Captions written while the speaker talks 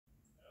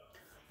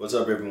What's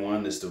up,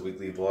 everyone? This is the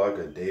weekly vlog,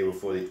 a day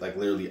before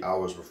literally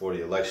hours before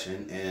the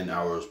election and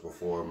hours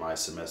before my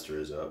semester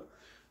is up.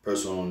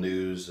 Personal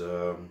news,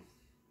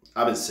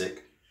 I've been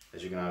sick,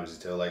 as you can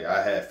obviously tell. Like,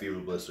 I had fever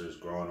blisters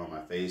growing on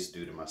my face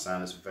due to my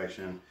sinus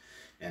infection,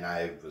 and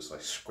I was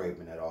like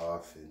scraping it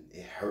off, and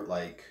it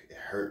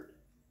hurt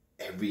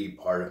every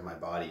part of my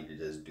body to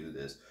just do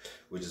this,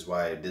 which is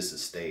why this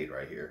has stayed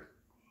right here.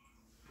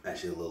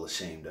 Actually a little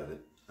ashamed of it.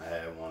 I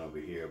had one over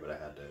here, but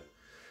I had to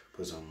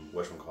put some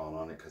whatchamacallit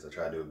on it because I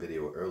tried to do a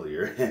video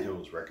earlier and it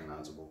was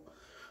recognizable.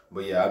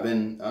 But yeah, I've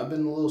been a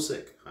little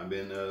sick. I've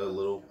been a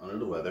little under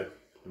the weather,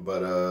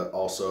 but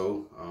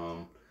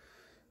also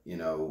you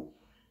know,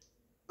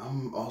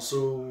 I'm not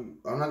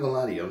gonna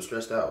lie to you, I'm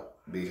stressed out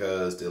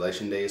because the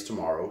election day is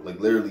tomorrow,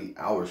 like literally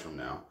hours from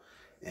now,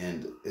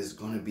 and it's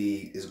gonna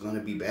be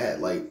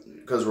bad. Like,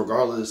 because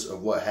regardless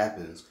of what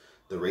happens,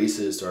 the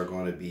racists are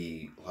going to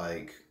be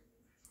like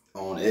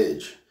on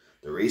edge.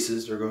 The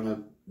racists are going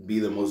to be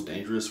the most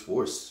dangerous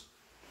force.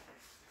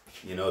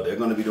 You know, they're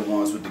going to be the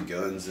ones with the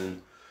guns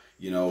and,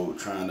 you know,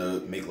 trying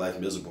to make life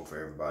miserable for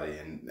everybody.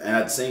 And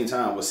at the same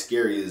time, what's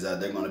scary is that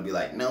they're going to be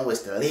like, no,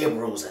 it's the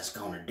liberals that's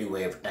going to do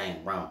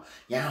everything wrong.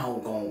 Y'all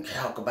going to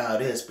talk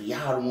about us, but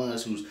y'all the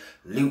ones who's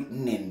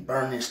looting and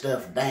burning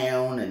stuff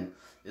down. And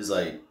it's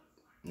like,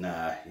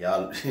 nah,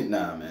 y'all,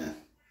 nah, man.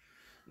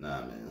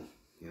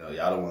 You know,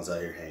 y'all the ones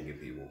out here hanging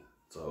people.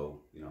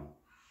 So, you know,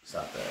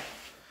 stop that.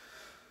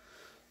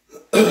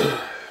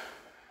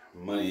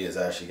 Money has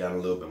actually gotten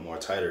a little bit more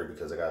tighter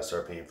because I got to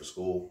start paying for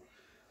school.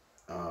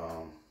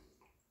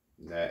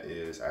 That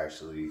is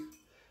actually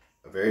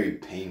a very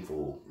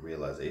painful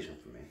realization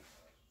for me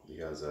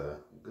because,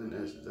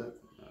 goodness,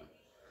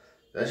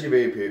 that's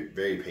actually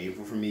very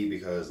painful for me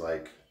because,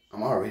 like,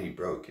 I'm already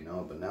broke, you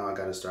know, but now I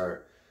got to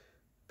start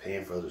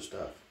paying for other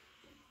stuff.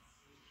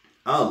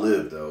 I'll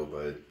live though,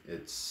 but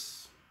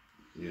it's,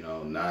 you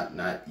know,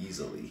 not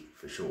easily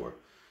for sure.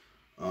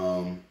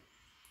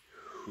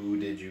 Who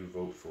did you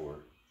vote for?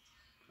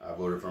 I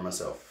voted for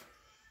myself.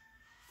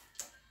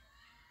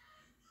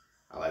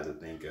 I like to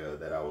think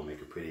that I will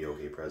make a pretty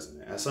okay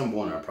president. At some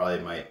point, I probably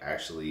might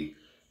actually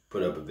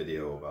put up a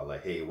video about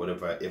like, hey, what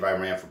if I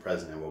ran for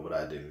president, what would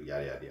I do?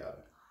 Yada, yada,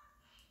 yada.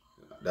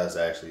 That's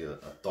actually a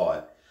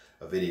thought,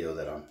 a video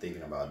that I'm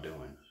thinking about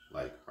doing.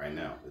 Like right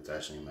now, it's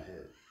actually in my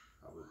head.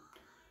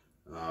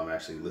 I'm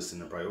actually listing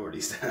the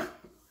priorities now.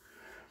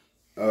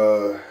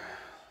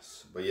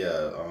 But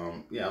yeah,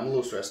 I'm a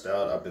little stressed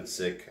out. I've been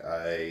sick.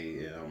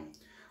 I am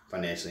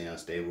financially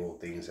unstable.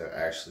 Things have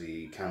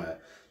actually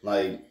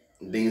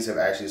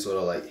sort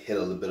of like hit a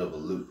little bit of a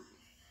loop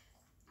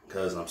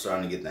because I'm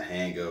starting to get the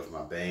hang of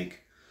my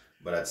bank,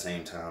 but at the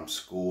same time,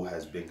 school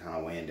has been kind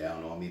of weighing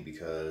down on me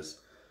because,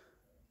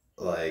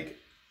 like,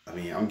 I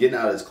mean, I'm getting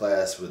out of this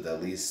class with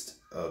at least,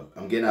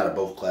 I'm getting out of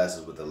both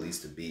classes with at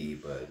least a B,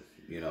 but,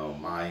 you know,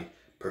 my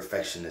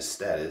perfectionist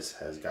status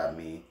has got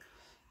me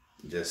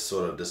just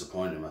sort of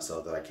disappointed in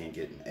myself that I can't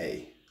get an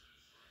A.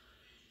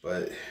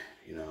 But,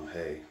 you know,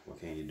 hey, what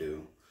can you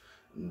do?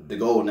 The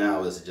goal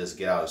now is to just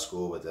get out of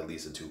school with at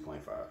least a 2.5.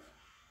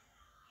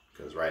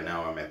 Because right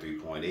now I'm at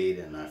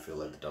 3.8 and I feel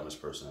like the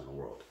dumbest person in the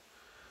world.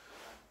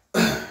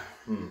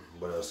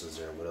 What else is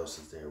there?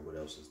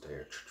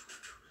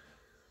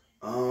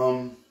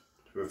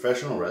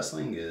 Professional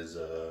wrestling is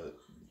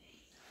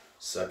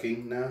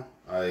sucking now.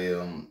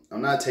 I'm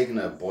not taking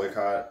a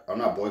boycott. I'm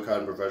not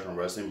boycotting professional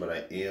wrestling, but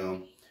I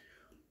am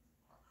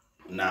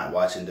not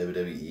watching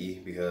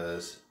WWE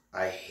because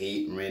I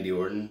hate Randy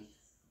Orton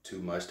too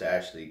much to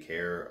actually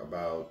care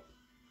about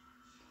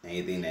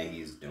anything that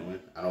he's doing.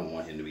 I don't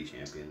want him to be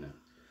champion.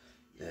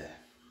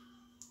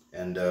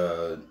 And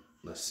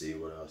let's see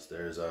what else.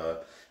 There's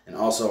and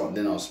also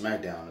then on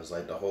SmackDown there's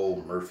like the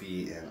whole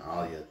Murphy and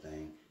Alyah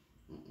thing.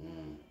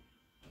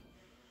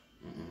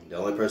 The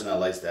only person that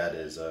likes that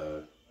is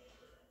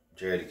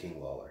Jerry the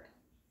King Lawler.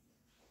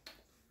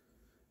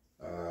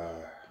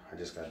 I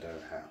just got done.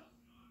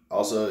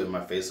 Also, if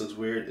my face looks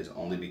weird, it's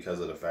only because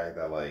of the fact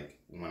that, like,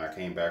 when I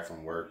came back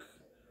from work,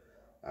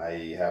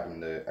 I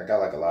got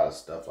like a lot of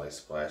stuff like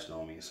splashed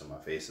on me, so my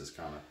face is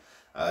kind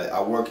of,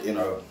 I work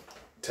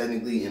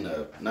technically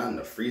not in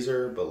a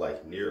freezer, but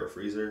like near a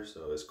freezer,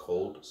 so it's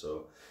cold,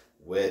 so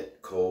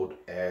wet, cold,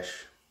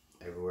 ash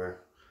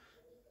everywhere.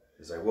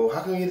 It's like, well, how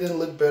come you didn't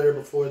look better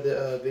before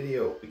the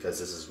video? Because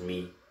this is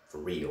me for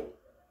real.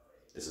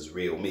 This is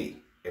real me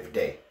every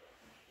day.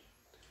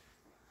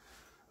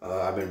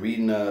 I've been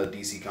reading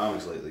DC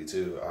Comics lately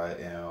too.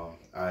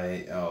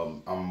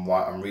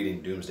 I'm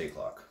reading Doomsday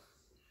Clock.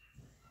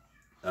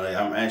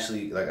 I'm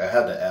actually, like, I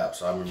have the app,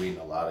 so I've been reading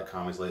a lot of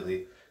comics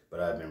lately, but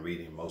I've been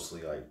reading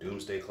mostly like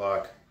Doomsday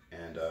Clock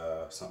and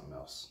something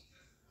else.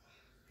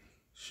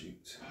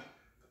 Shoot.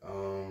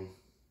 Been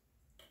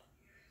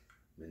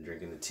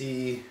drinking the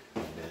tea,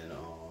 been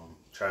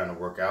trying to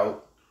work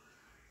out.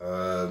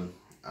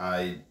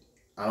 I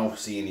don't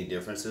see any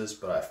differences,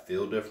 but I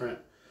feel different.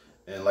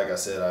 And like I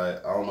said,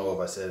 I don't know if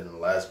I said it in the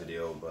last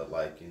video, but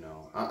like, you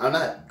know, I'm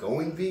not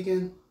going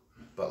vegan,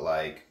 but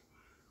like,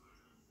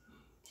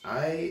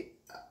 I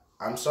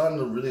I'm starting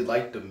to really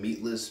like the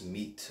meatless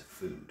meat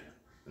food.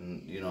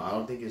 And, you know, I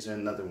don't think there's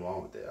nothing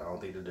wrong with it. I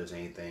don't think that there's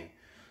anything.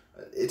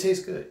 It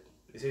tastes good.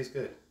 It tastes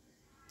good.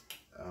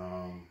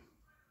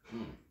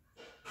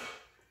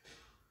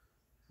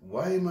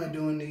 Why am I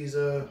doing these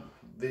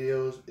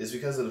videos? It's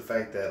because of the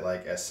fact that,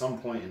 like, at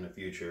some point in the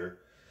future,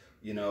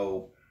 you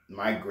know,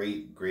 my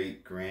great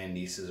grand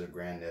nieces or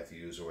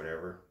grandnephews or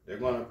whatever, they're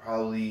gonna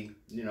probably,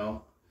 you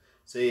know,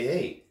 say,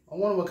 hey, I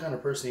wonder what kind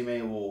of person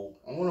I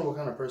wonder what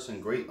kind of person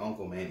great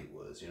Uncle Manny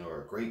was, you know,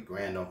 or great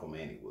grand Uncle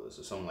Manny was,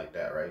 or something like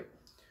that, right?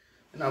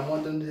 And I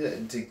want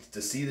them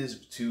to see this,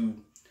 to,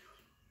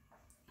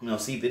 you know,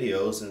 see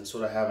videos and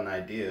sort of have an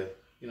idea,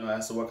 you know,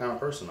 as to what kind of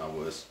person I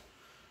was.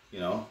 You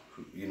know,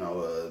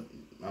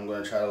 I'm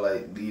gonna try to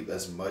like leave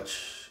as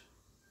much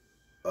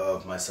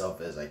of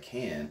myself as I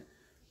can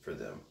for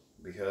them,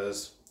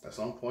 because at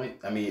some point,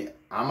 I mean,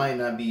 I might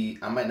not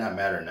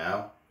matter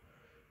now,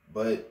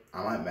 but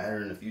I might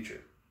matter in the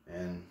future,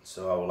 and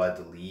so I would like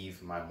to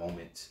leave my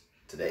moment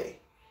today.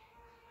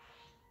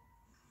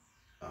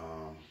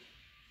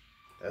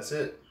 That's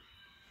it.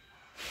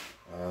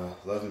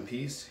 Love and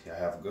peace. Y'all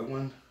have a good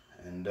one,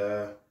 and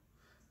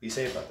be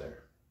safe out there.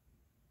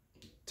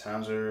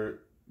 Times are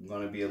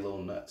gonna be a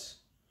little nuts.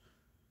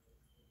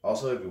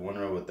 Also, if you're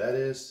wondering what that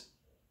is,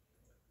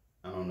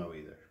 I don't know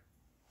either.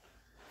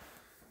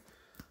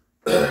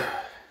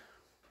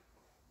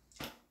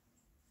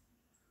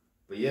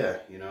 But yeah,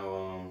 you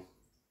know,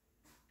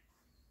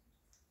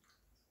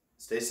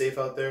 stay safe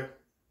out there.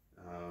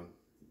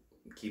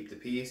 Keep the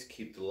peace,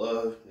 keep the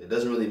love. It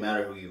doesn't really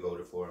matter who you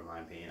voted for, in my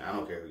opinion. I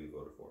don't care who you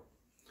voted for.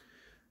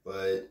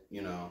 But,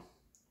 you know,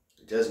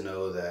 just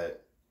know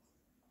that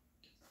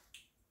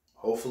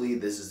hopefully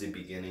this is the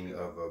beginning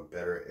of a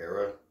better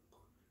era.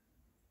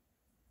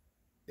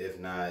 If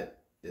not,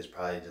 it's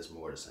probably just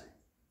more the same.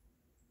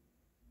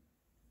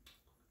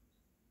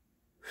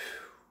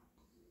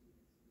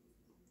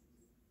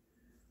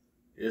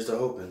 Here's to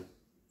hoping.